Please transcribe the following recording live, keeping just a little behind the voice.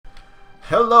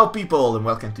Hello people and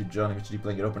welcome to Jonnymhd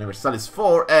playing Europa Universalis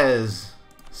 4 as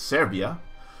Serbia.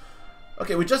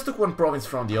 Okay, we just took one province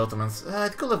from the Ottomans.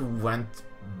 It could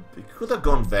have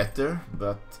gone better,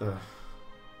 but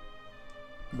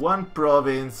one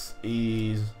province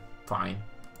is fine.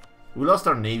 We lost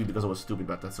our navy because I was stupid,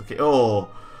 but that's okay. Oh,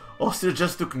 Austria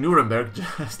just took Nuremberg,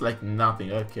 just like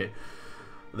nothing. Okay,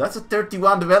 that's a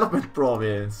 31 development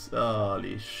province.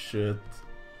 Holy shit,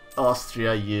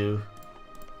 Austria, you.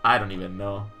 I don't even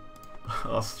know.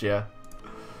 Austria.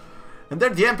 And they're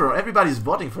the emperor. Everybody's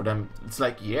voting for them. It's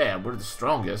like, yeah, we're the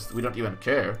strongest. We don't even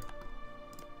care.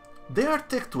 They are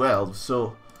Tech 12,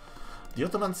 so the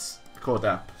Ottomans caught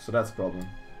up. So that's a problem.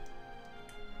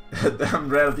 Damn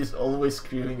relatives always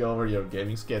screaming over your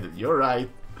gaming schedule. You're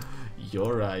right.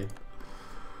 You're right.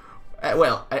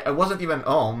 Well, I wasn't even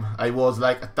home. I was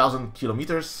like 1,000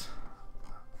 kilometers.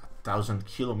 1,000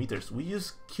 kilometers. We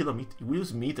use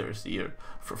meters here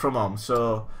from home,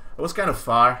 so it was kind of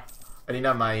far. I didn't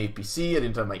have my PC. I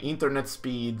didn't have my internet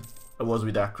speed. I was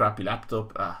with a crappy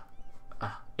laptop.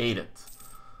 Hate it.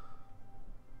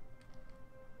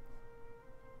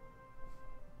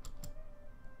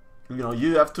 You know,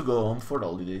 you have to go home for the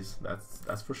holidays.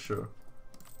 That's for sure.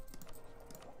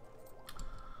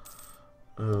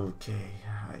 Okay,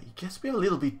 I guess we have a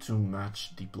little bit too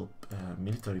much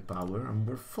military power, and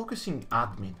we're focusing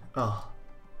admin. Oh.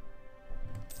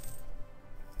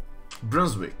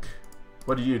 Brunswick,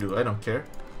 what do you do? I don't care.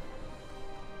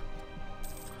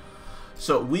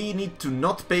 So we need to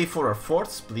not pay for our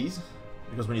forts, please,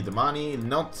 because we need the money.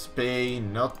 Not pay,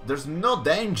 there's no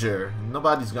danger.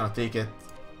 Nobody's gonna take it.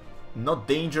 Not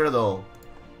danger at all.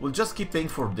 We'll just keep paying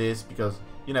for this because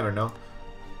you never know.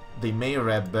 They may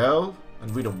rebel.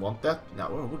 And we don't want that.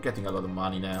 No, we're getting a lot of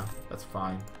money now. That's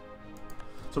fine.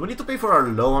 So we need to pay for our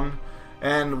loan.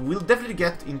 And we'll definitely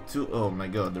get into... Oh my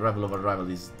god, the Rebel of our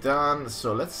rival is done.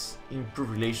 So let's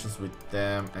improve relations with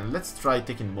them. And let's try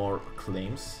taking more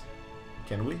claims.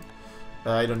 Can we?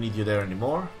 I don't need you there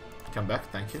anymore. Come back,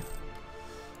 thank you.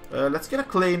 Let's get a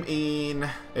claim in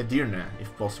Edirne,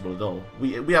 if possible though.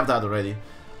 We have that already.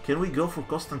 Can we go for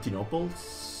Constantinople?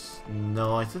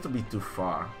 No, it's a little bit too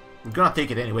far. We're gonna take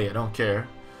it anyway, I don't care.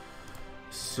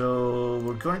 So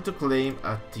we're going to claim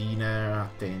Athens.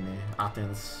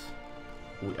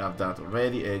 We have that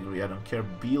already. Agree, I don't care.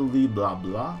 Billy, blah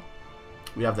blah.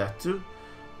 We have that too.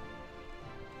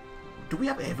 Do we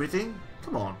have everything?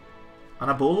 Come on.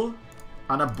 Anabolu?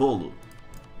 Anabolu.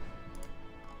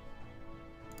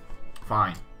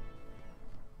 Fine.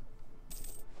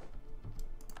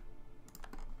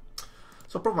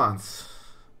 So Provence.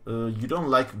 You don't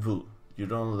like Vu. You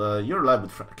don't. You're allied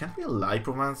with France. Can't we ally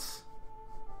Provence?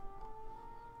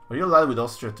 Are you allied with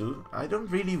Austria too? I don't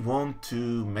really want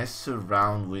to mess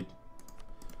around with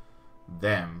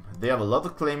them. They have a lot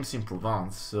of claims in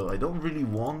Provence, so I don't really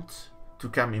want to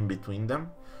come in between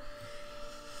them.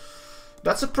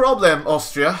 That's a problem,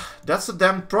 Austria. That's a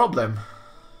damn problem.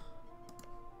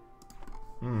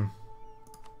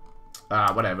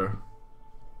 Whatever.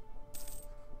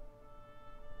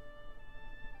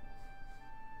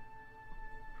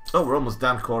 Oh, we're almost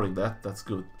done calling that. That's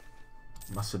good.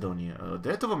 Macedonia.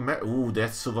 Debt of a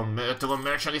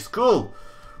merchant is cool.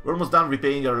 We're almost done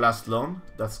repaying our last loan.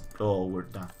 That's... Oh, we're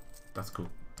done. That's cool.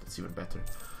 That's even better.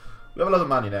 We have a lot of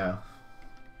money now.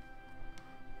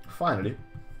 Finally.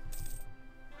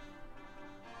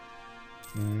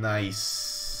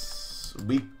 Nice.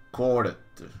 We courted.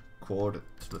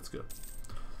 Let's go.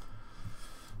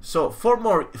 So, 4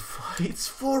 more... It's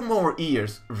 4 more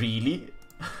years. Really?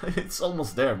 It's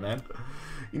almost there, man.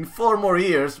 In 4 more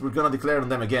years, we're gonna declare on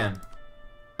them again.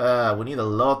 We need a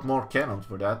lot more cannons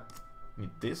for that. We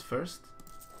need this first.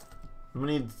 We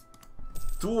need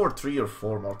 2 or 3 or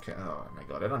 4 more cannons. Oh my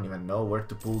god, I don't even know where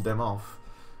to pull them off.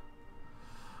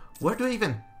 Where do I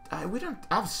even... we don't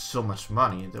have so much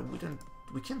money that we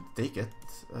can't take it.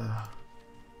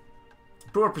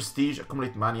 Improve our prestige,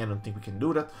 accumulate money, I don't think we can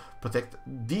do that. Protect...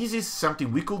 This is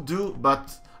something we could do,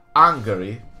 but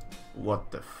Hungary...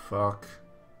 What the fuck?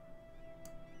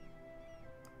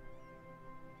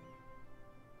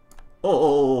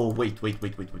 Oh, wait.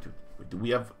 Do we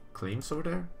have claims over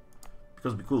there?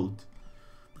 Because we could.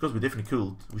 Because we definitely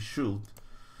could. We should.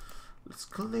 Let's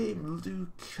claim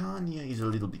Lucania is a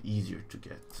little bit easier to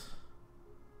get.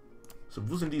 So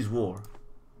who's in this war?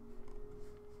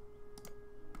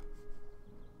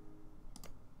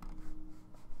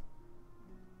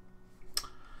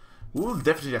 We will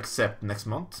definitely accept next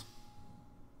month.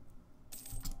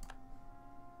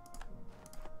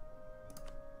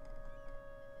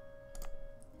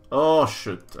 Oh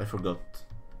shit, I forgot.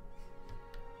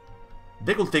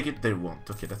 They will take it, they won't.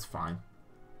 Okay, that's fine.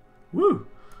 Woo!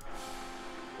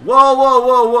 Whoa, whoa,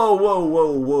 whoa, whoa, whoa,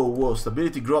 whoa, whoa, whoa.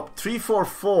 Stability drop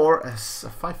 344 as a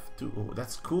 5-2. Oh,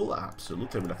 that's cool.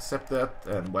 Absolutely, I will accept that.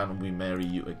 And why don't we marry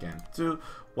you again too?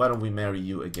 Why don't we marry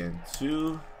you again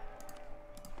too?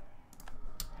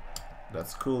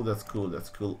 That's cool, that's cool, that's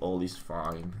cool. All is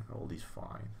fine. All is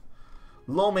fine.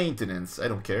 Low maintenance, I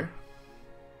don't care.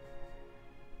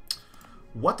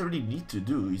 What I really need to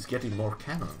do is getting more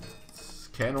cannons.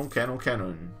 Cannon, cannon,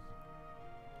 cannon.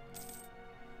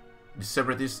 The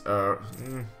separatists are...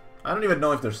 I don't even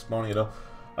know if they're spawning at all.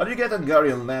 How do you get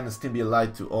Hungarian land and still be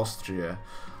allied to Austria?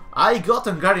 I got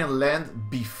Hungarian land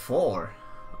before.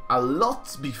 A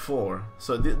lot before.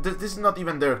 So this is not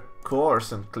even their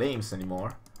cores and claims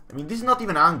anymore. I mean, this is not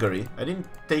even Hungary. I didn't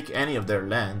take any of their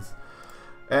lands.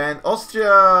 And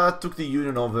Austria took the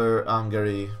union over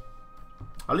Hungary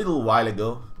a little while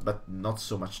ago, but not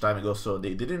so much time ago. So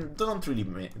they don't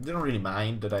really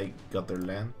mind that I got their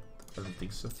land. I don't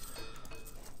think so.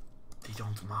 They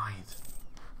don't mind.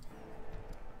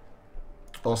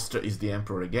 Austria is the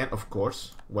emperor again, of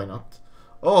course. Why not?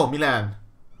 Oh, Milan.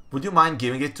 Would you mind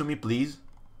giving it to me, please?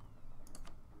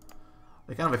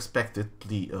 I kind of expect it,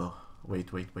 please. Oh, wait.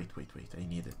 I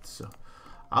need it. So,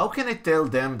 how can I tell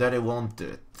them that I want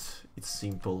it? It's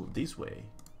simple. This way.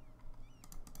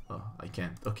 Oh, I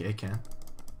can't. Okay, I can.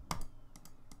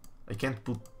 I can't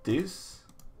put this.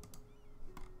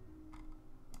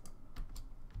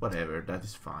 Whatever, that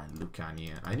is fine.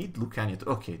 Lucania. I need Lucania to...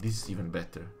 Okay, this is even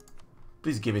better.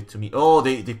 Please give it to me. Oh,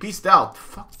 they peaced out.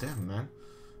 Fuck them, man.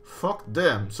 Fuck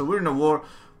them. So we're in a war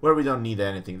where we don't need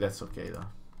anything. That's okay, though.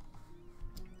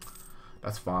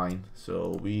 That's fine.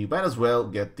 So we might as well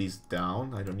get this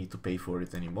down. I don't need to pay for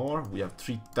it anymore. We have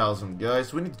 3,000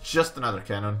 guys. We need just another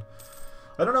cannon.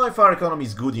 I don't know if our economy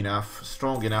is good enough,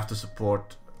 strong enough to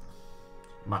support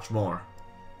much more.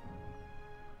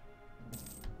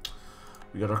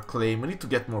 We got our claim. We need to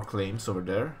get more claims over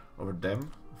there, over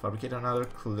them. Fabricate another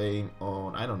claim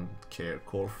on, I don't care,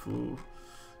 Corfu,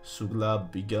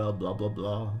 Sugla, Biga, blah blah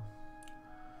blah.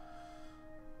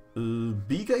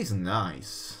 Biga is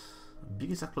nice.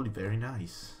 Biga is actually very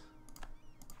nice.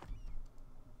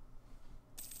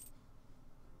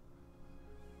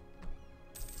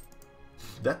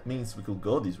 That means we could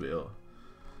go this way. Oh,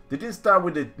 they didn't start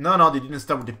with it. No, they didn't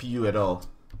start with the PU at all.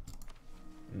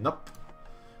 Nope.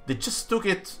 They just took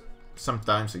it some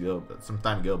time ago,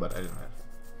 but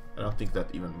I don't think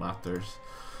that even matters.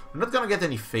 We're not gonna get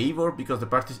any favor because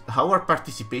our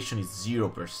participation is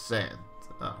 0%.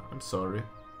 I'm sorry.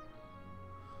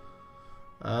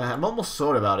 I'm almost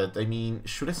sorry about it. I mean,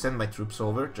 should I send my troops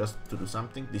over just to do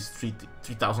something? These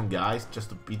 3,000 guys, just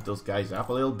to beat those guys up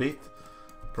a little bit?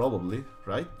 Probably,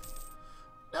 right?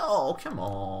 No, come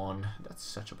on. That's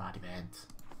such a bad event.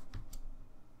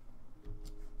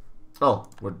 Oh,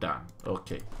 we're done.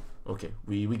 Okay. Okay.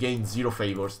 We gained 0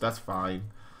 favors. That's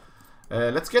fine.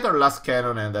 Let's get our last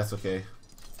cannon and that's okay.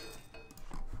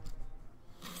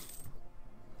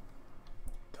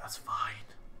 That's fine.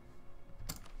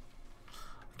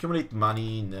 Accumulate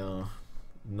money. No.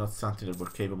 Not something that we're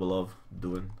capable of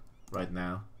doing right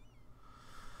now.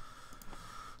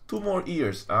 2 more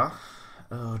years, huh?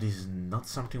 Oh, this is not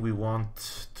something we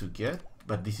want to get.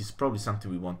 But this is probably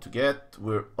something we want to get.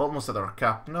 We're almost at our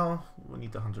cap. No, we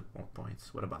need 100 more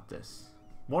points. What about this?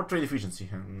 More trade efficiency.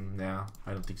 No,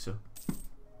 I don't think so.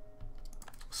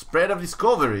 Spread of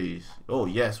discoveries. Oh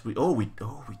yes, we do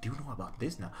know about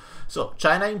this now. So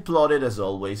China imploded as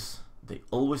always. They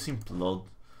always implode.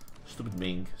 Stupid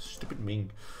Ming. Stupid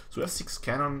Ming. So we have 6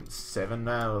 cannon, 7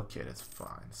 now. Okay, that's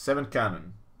fine. 7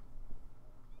 cannon.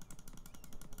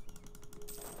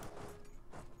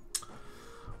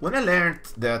 When I learned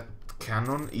that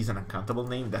Canon is an uncountable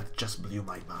name, that just blew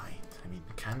my mind. I mean,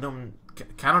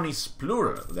 Canon is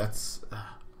plural. That's...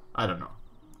 I don't know.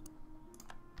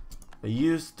 I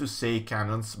used to say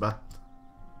cannons, but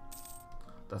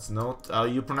that's not how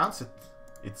you pronounce it.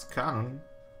 It's canon.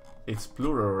 It's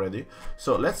plural already.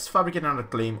 So let's fabricate another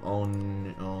claim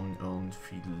on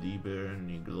Friedliber,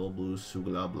 Niglobus,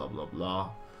 Sugla, blah blah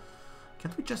blah.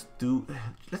 Can't we just do...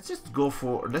 Let's just go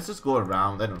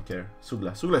around. I don't care.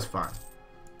 Sugla is fine.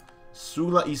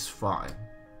 Sugla is fine.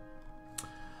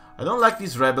 I don't like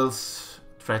these rebels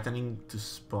threatening to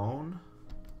spawn.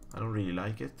 I don't really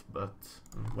like it, but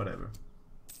whatever.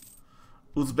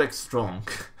 Uzbek strong.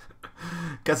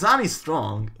 Kazan is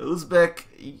strong. Uzbek...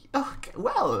 Okay,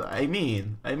 well, I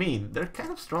mean, they're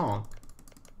kind of strong.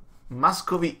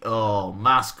 Muscovy... Oh,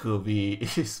 Muscovy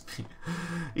is...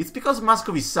 It's because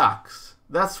Muscovy sucks.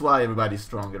 That's why everybody's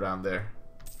strong around there.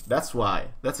 That's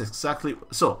why. That's exactly...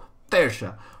 So,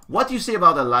 Tertia, what do you say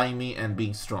about allying me and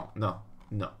being strong? No.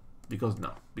 Because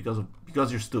no.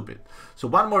 Because you're stupid. So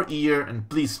one more year, and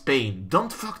please, Spain,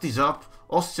 don't fuck this up.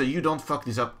 Austria, you don't fuck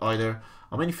this up either.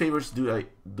 How many favors do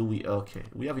we... Okay,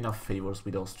 we have enough favors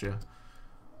with Austria.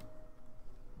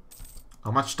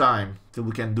 How much time till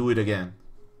we can do it again?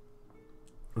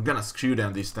 We're gonna screw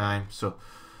them this time. So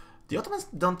the Ottomans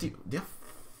don't... They have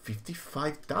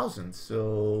 55,000.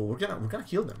 So we're gonna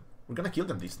kill them. We're gonna kill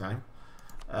them this time.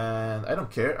 And I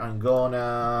don't care. I'm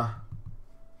gonna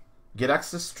get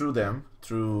access through them,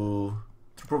 through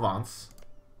Provence,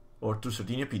 or through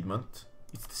Sardinia Piedmont.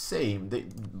 It's the same,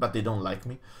 but they don't like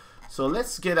me. So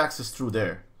let's get access through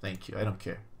there. Thank you. I don't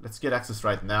care. Let's get access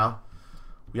right now.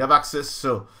 We have access.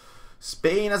 So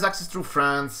Spain has access through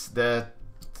France. That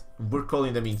we're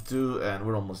calling them in too, and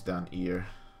we're almost done here.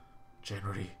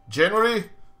 January.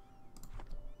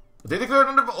 They declared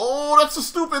on the... Oh, that's so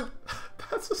stupid.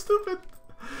 That's so stupid.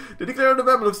 They declared on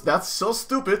the Mamelukes. That's so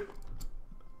stupid.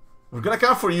 We're gonna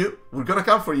come for you. We're gonna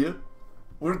come for you.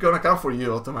 We're gonna come for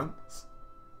you, Ottomans.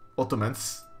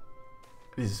 Ottomans.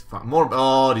 This is fun. More...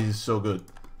 Oh, this is so good.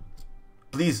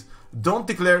 Please, don't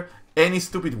declare any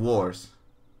stupid wars.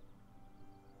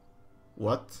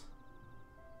 What?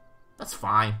 That's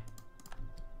fine.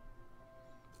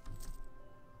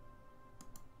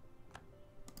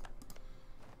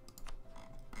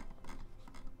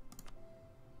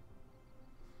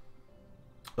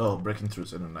 Oh, breaking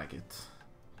truce. I don't like it.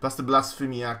 Pass the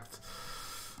Blasphemy Act.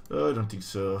 Oh, I don't think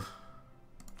so.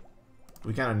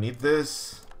 We kind of need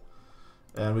this.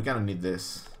 And we kind of need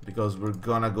this. Because we're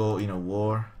gonna go in a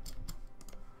war.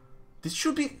 This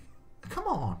should be... Come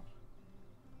on.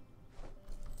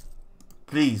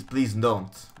 Please, please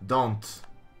don't. Don't.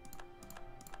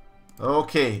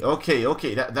 Okay.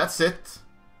 That's it.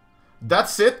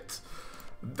 That's it.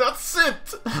 That's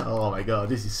it! Oh my god,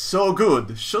 this is so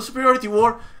good. Show superiority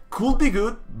war could be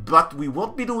good, but we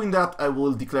won't be doing that. I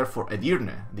will declare for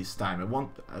Edirne this time. I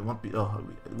won't be... Oh,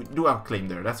 we do have a claim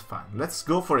there, that's fine. Let's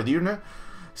go for Edirne.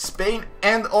 Spain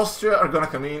and Austria are gonna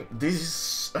come in. This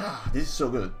is so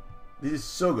good. This is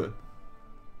so good.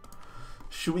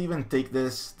 Should we even take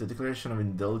this? The Declaration of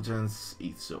Indulgence,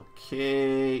 it's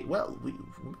okay. Well, we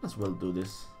might as well do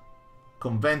this.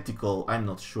 Conventicle, I'm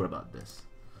not sure about this.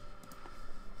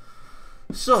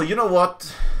 So, you know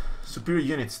what? Superior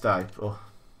units type. Oh,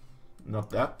 not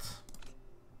that.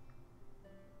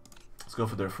 Let's go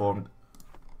for the reformed.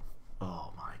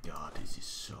 Oh my god, this is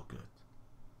so good.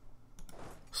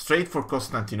 Straight for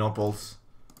Constantinople's.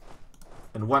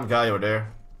 And one guy over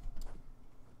there.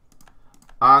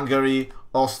 Hungary,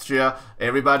 Austria,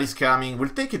 everybody's coming. We'll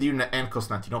take Edirne and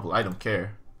Constantinople. I don't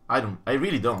care. I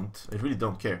really don't. I really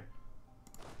don't care.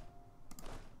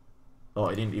 Oh,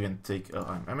 I didn't even take...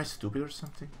 am I stupid or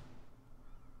something?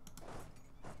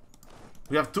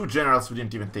 We have two generals, we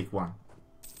didn't even take one.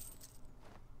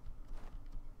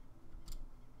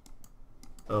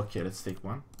 Okay, let's take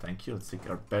one. Thank you. Let's take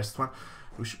our best one.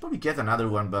 We should probably get another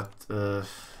one, but...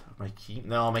 my king?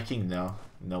 No, my king, no.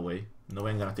 No way. No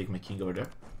way I'm gonna take my king over there.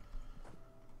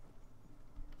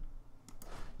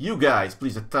 You guys,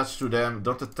 please attach to them.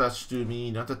 Don't attach to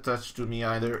me. Not attach to me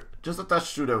either. Just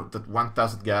attach to that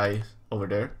 1,000 guy over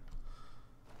there.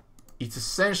 It's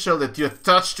essential that you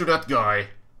attach to that guy.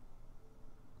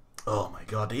 Oh my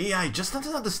god, the AI just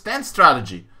doesn't understand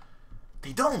strategy.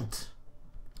 They don't.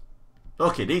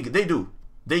 Okay, they do.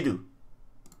 They do.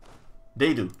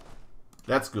 They do.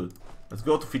 That's good. Let's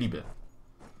go to Filipe.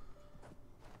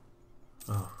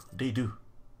 Oh, they do.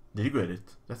 They regret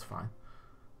it. That's fine.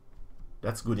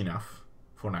 That's good enough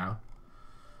for now.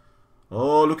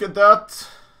 Oh, look at that.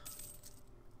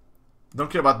 Don't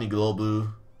care about me,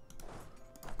 Globu.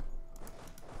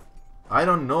 I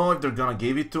don't know if they're gonna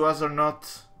give it to us or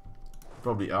not.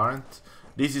 Probably aren't.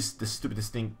 This is the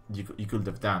stupidest thing you could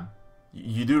have done.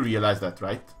 You do realize that,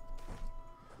 right?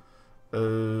 Where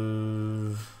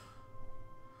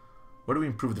do we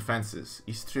improve defenses?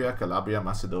 Istria, Calabria,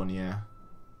 Macedonia.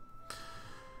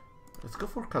 Let's go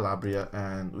for Calabria,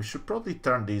 and we should probably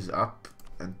turn these up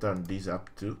and turn these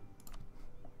up too.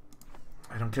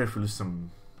 I don't care if we lose some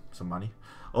money.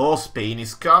 Oh, Spain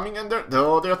is coming, and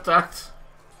they attacked.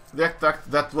 They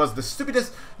attacked. That was the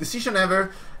stupidest decision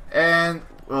ever. And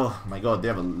oh my god, they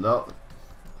have a lot.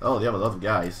 Oh, they have a lot of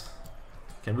guys.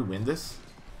 Can we win this?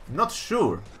 Not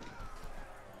sure.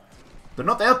 They're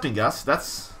not helping us.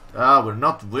 That's we're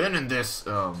not winning this.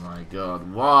 Oh my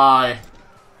god, why?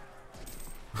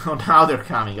 Oh, now they're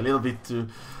coming a little bit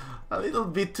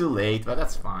too late, but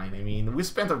that's fine. I mean, we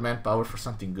spent our manpower for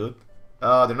something good.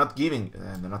 They're not giving.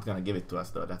 They're not gonna give it to us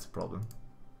though. That's a problem.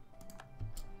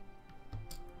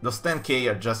 Those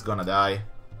 10k are just gonna die.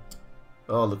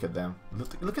 Oh, look at them.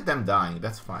 Look at them dying.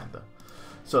 That's fine though.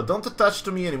 So don't attach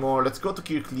to me anymore. Let's go to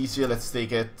Kirklesia. Let's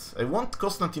take it. I want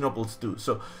Constantinople too.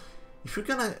 So if you're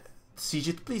gonna siege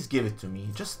it, please give it to me.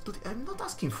 Just I'm not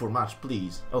asking for much,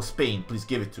 please. Oh, Spain, please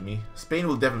give it to me. Spain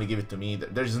will definitely give it to me.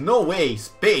 There's no way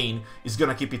Spain is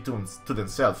gonna keep it to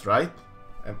themselves, right?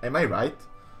 Am I right?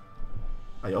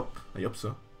 I hope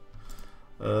so.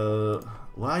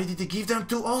 Why did they give them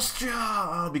to Austria?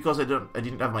 Oh, because I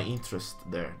didn't have my interest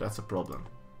there. That's a problem.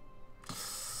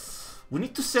 We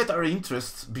need to set our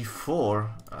interests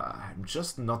before. I'm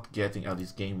just not getting how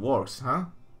this game works, huh?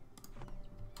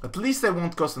 At least I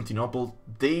want Constantinople.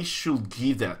 They should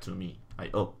give that to me. I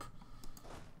hope.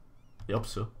 I hope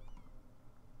so.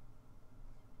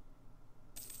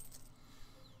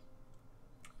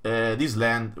 This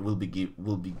land will be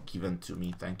given to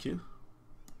me. Thank you.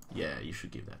 Yeah, you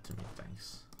should give that to me.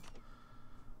 Thanks.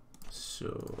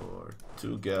 So,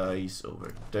 2 guys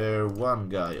over there, 1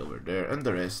 guy over there, and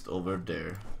the rest over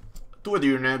there. To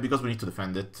Edirne, because we need to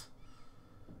defend it.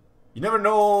 You never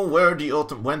know when the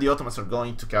Ottomans are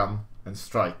going to come and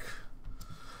strike.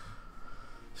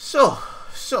 So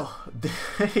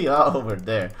they are over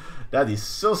there. That is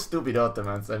so stupid,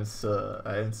 Ottomans. I'm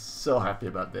so happy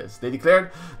about this. They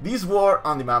declared this war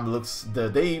on the Mamluks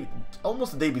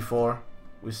almost the day before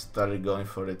we started going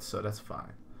for it, so that's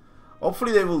fine.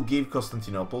 Hopefully they will give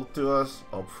Constantinople to us,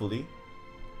 hopefully.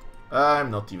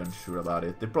 I'm not even sure about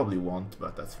it. They probably won't,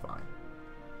 but that's fine.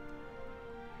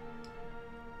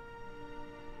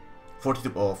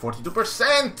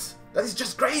 42%! That is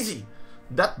just crazy!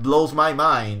 That blows my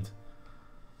mind.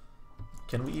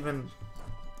 Can we even...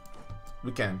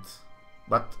 We can't.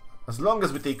 But as long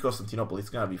as we take Constantinople,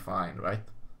 it's gonna be fine, right?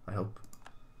 I hope.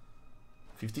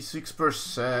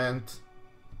 56%.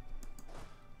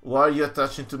 Why are you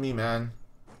attaching to me, man?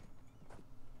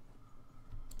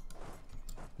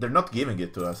 They're not giving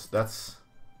it to us. That's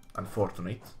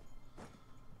unfortunate.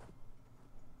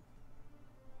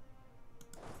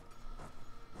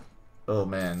 Oh,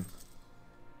 man.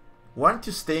 Why aren't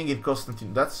you staying in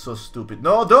Constantinople? That's so stupid.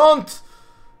 No, don't!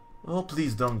 Oh,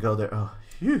 please don't go there. Oh,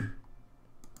 phew.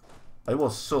 I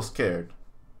was so scared.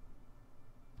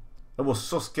 I was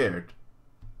so scared.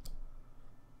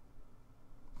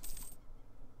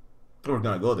 We're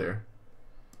gonna go there.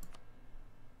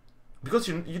 Because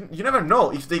you never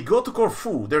know. If they go to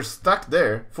Corfu, they're stuck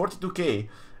there. 42k,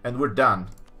 and we're done.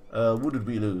 Who did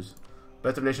we lose?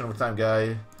 Better relation over time,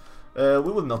 guy.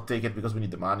 We will not take it because we need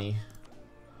the money.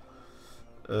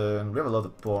 We have a lot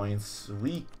of points.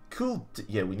 We could...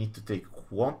 Yeah, we need to take...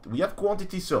 We have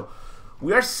quantity, so...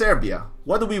 We are Serbia.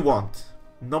 What do we want?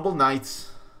 Noble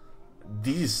Knights.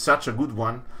 This is such a good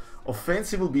one.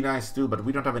 Offensive will be nice too, but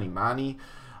we don't have any money.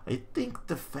 I think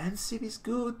defensive is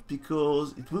good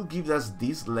because it will give us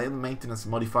this land maintenance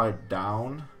modifier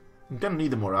down. We're gonna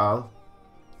need the morale.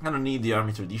 We're gonna need the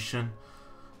army tradition.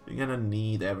 We're gonna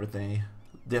need everything.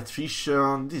 The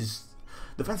attrition. This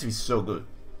defensive is so good.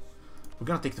 We're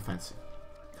gonna take defensive.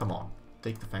 Come on,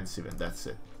 take defensive, and that's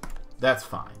it. That's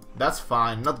fine. That's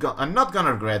fine. I'm not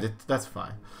gonna regret it. That's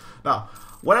fine. Now,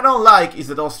 what I don't like is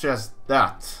that Austria's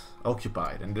that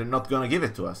occupied, and they're not gonna give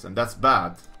it to us, and that's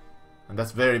bad. And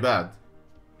that's very bad.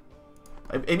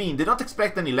 I mean, they don't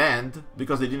expect any land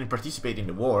because they didn't participate in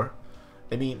the war.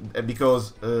 I mean,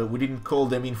 because we didn't call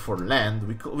them in for land.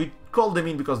 We called them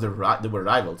in because they were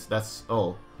rivals. That's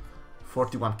all.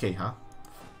 41k, huh?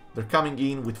 They're coming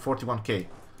in with 41k.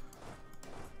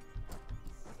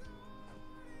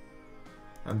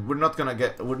 And we're not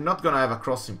gonna have a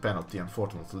crossing penalty,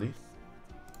 unfortunately.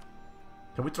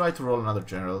 Can we try to roll another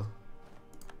general?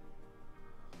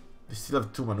 They still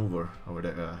have 2 maneuver over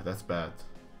there. That's bad.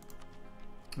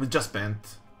 We just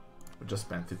spent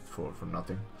it for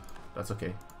nothing. That's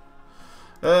okay.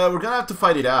 We're gonna have to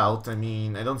fight it out. I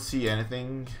mean, I don't see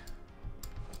anything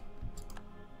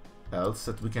else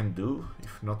that we can do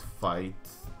if not fighting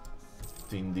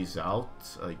this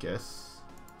out, I guess.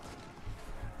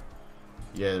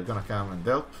 Yeah, they're gonna come and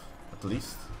help, at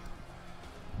least.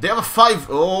 They have a 5.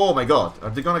 Oh my god. Are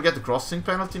they gonna get the crossing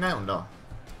penalty now? No.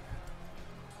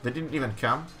 They didn't even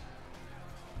come.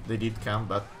 They did come,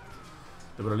 but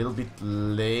they were a little bit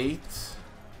late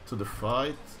to the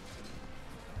fight.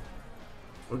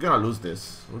 We're gonna lose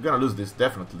this. We're gonna lose this,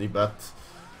 definitely, but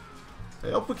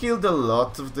I hope we killed a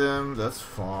lot of them. That's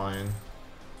fine.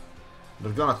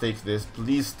 They're gonna take this.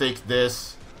 Please take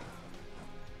this.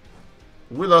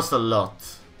 We lost a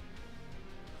lot.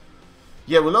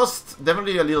 Yeah, we lost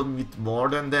definitely a little bit more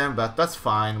than them, but that's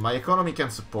fine. My economy can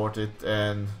support it,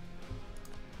 and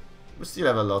we still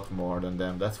have a lot more than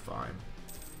them. That's fine.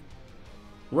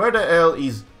 Where the hell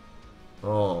is...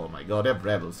 Oh my god, they have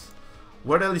rebels.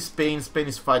 Where the hell is Spain? Spain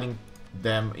is fighting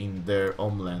them in their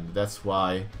homeland. That's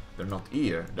why they're not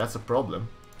here. That's a problem.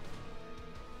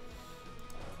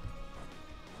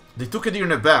 They took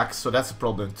Edirne back, so that's a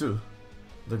problem too.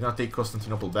 They're gonna take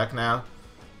Constantinople back now.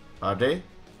 Are they?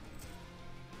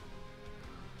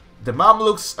 The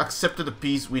Mamluks accepted a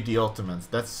peace with the Ottomans.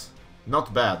 That's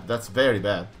not bad. That's very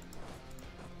bad.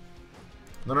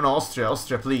 No, Austria.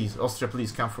 Austria, please. Austria,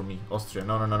 please, come for me. Austria.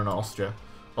 No, Austria.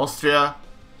 Austria.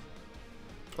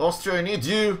 Austria, I need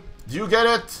you. Do you get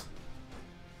it?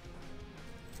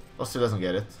 Austria doesn't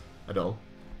get it at all.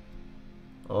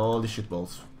 Holy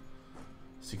shitballs.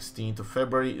 16th of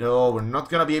February. Oh, we're not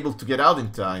gonna be able to get out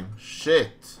in time.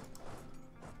 Shit.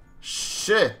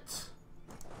 Shit.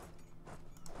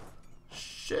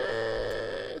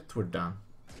 Shit. We're done.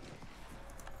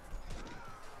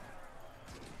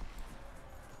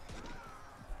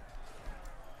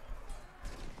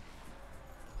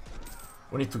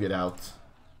 We need to get out.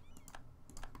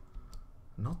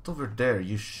 Not over there,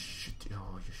 you shitty.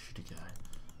 Oh, you shitty guy.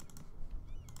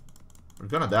 We're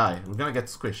gonna die. We're gonna get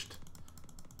squished.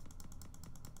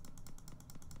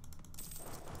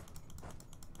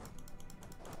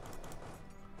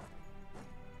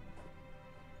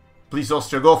 Please,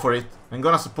 Austria, go for it. I'm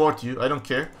gonna support you. I don't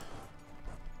care.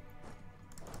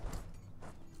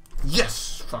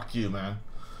 Yes! Fuck you, man.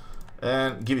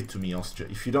 And give it to me, Austria.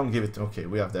 If you don't give it... Okay,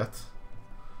 we have that.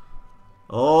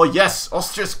 Oh, yes!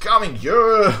 Austria's coming!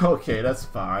 Yeah! Okay, that's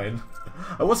fine.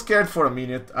 I was scared for a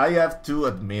minute. I have to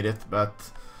admit it, but...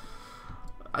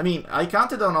 I mean, I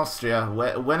counted on Austria.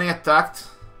 When I attacked,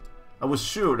 I was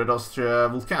sure that Austria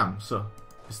will come. So,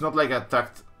 it's not like I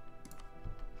attacked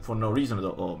for no reason at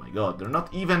all. Oh my god, they're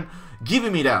not even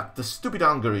giving me that. The stupid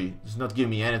Hungary is not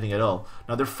giving me anything at all.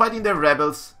 Now they're fighting their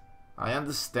rebels. I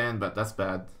understand, but that's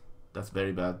bad. That's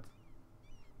very bad.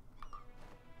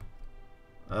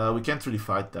 We can't really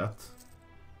fight that.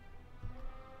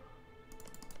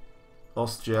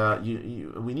 Austria,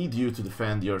 we need you to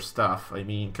defend your stuff. I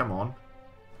mean, come on.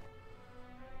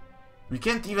 We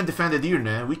can't even defend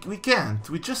Edirne. We can't.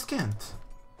 We just can't.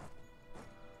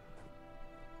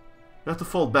 We have to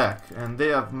fall back, and they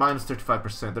have minus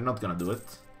 35%. They're not gonna do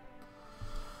it.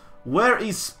 Where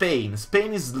is Spain?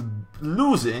 Spain is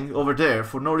losing over there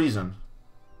for no reason.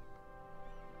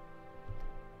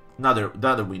 Now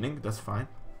they're winning. That's fine.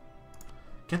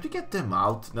 Can't we get them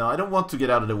out? No, I don't want to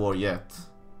get out of the war yet.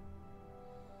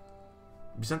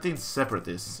 Byzantine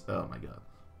separatists. Oh my god.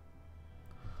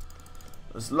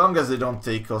 As long as they don't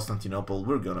take Constantinople,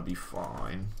 we're gonna be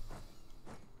fine.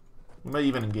 We may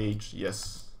even engage.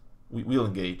 Yes. We will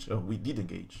engage. Oh, we did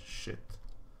engage. Shit.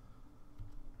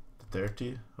 The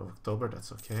 30th of October,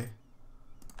 that's okay.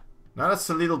 Now that's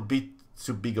a little bit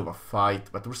too big of a fight,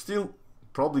 but we're still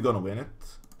probably gonna win it.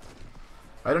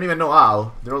 I don't even know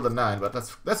how. They rolled a 9, but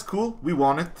that's cool. We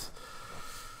won it.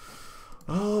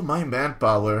 Oh, my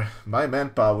manpower. My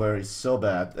manpower is so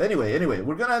bad. Anyway,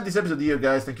 we're gonna end this episode here,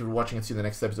 guys. Thank you for watching, and see you in the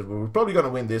next episode, where we're probably gonna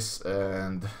win this.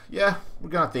 And yeah, we're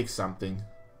gonna take something.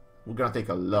 We're gonna take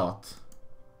a lot.